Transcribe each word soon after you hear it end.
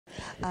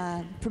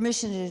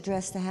Permission to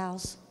address the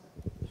House.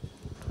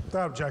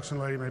 Without objection,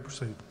 lady, may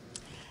proceed.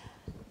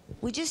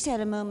 We just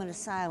had a moment of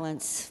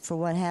silence for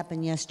what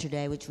happened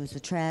yesterday, which was a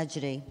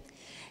tragedy.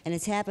 And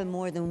it's happened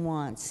more than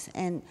once.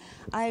 And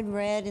I had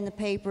read in the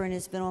paper, and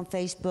it's been on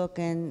Facebook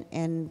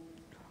and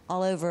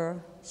all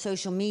over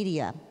social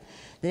media,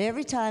 that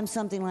every time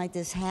something like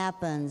this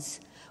happens,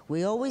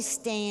 we always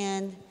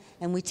stand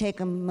and we take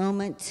a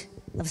moment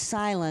of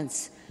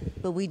silence,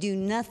 but we do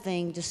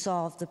nothing to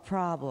solve the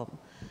problem.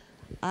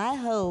 I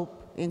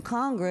hope in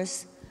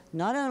Congress,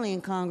 not only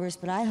in Congress,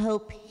 but I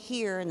hope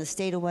here in the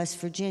state of West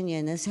Virginia,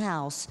 in this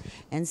House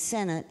and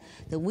Senate,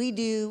 that we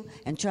do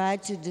and try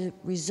to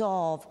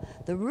resolve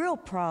the real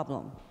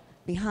problem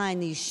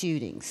behind these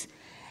shootings.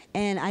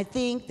 And I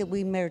think that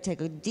we better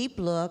take a deep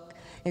look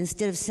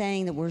instead of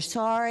saying that we're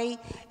sorry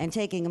and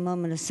taking a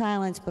moment of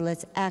silence, but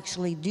let's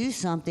actually do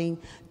something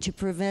to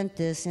prevent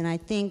this. And I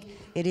think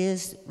it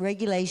is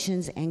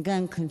regulations and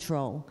gun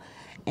control.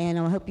 And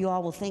I hope you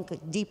all will think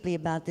deeply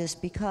about this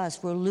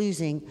because we're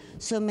losing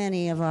so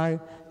many of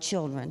our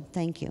children.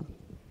 Thank you.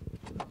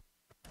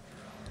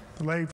 The lady